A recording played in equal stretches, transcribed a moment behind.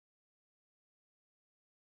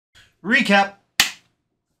Recap.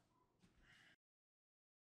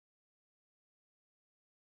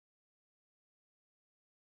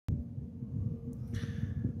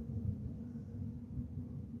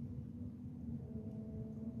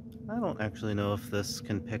 I don't actually know if this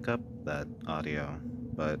can pick up that audio,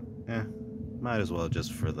 but might as well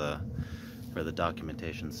just for the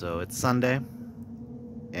documentation. So it's Sunday,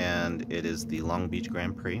 and it is the Long Beach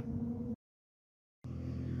Grand Prix.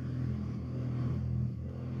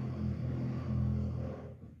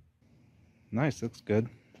 Nice, looks good.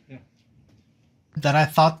 Yeah. That I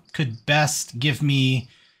thought could best give me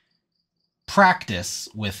practice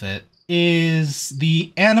with it is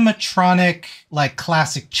the animatronic, like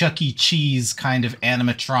classic Chuck E. Cheese kind of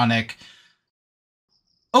animatronic.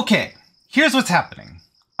 Okay, here's what's happening.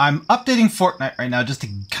 I'm updating Fortnite right now just to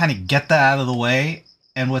kind of get that out of the way,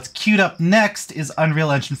 and what's queued up next is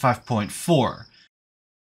Unreal Engine 5.4.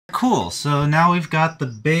 Cool, so now we've got the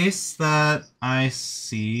base that I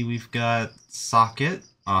see. We've got socket,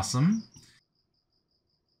 awesome.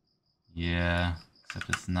 Yeah, except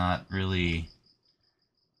it's not really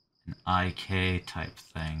an IK type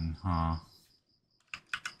thing, huh?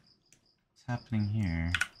 What's happening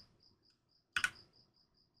here?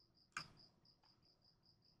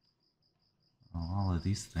 Oh, all of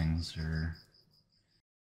these things are...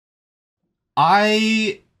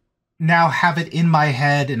 I now have it in my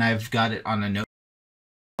head and I've got it on a note.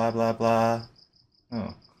 Blah, blah, blah.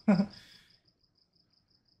 Oh.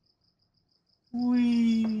 Whee.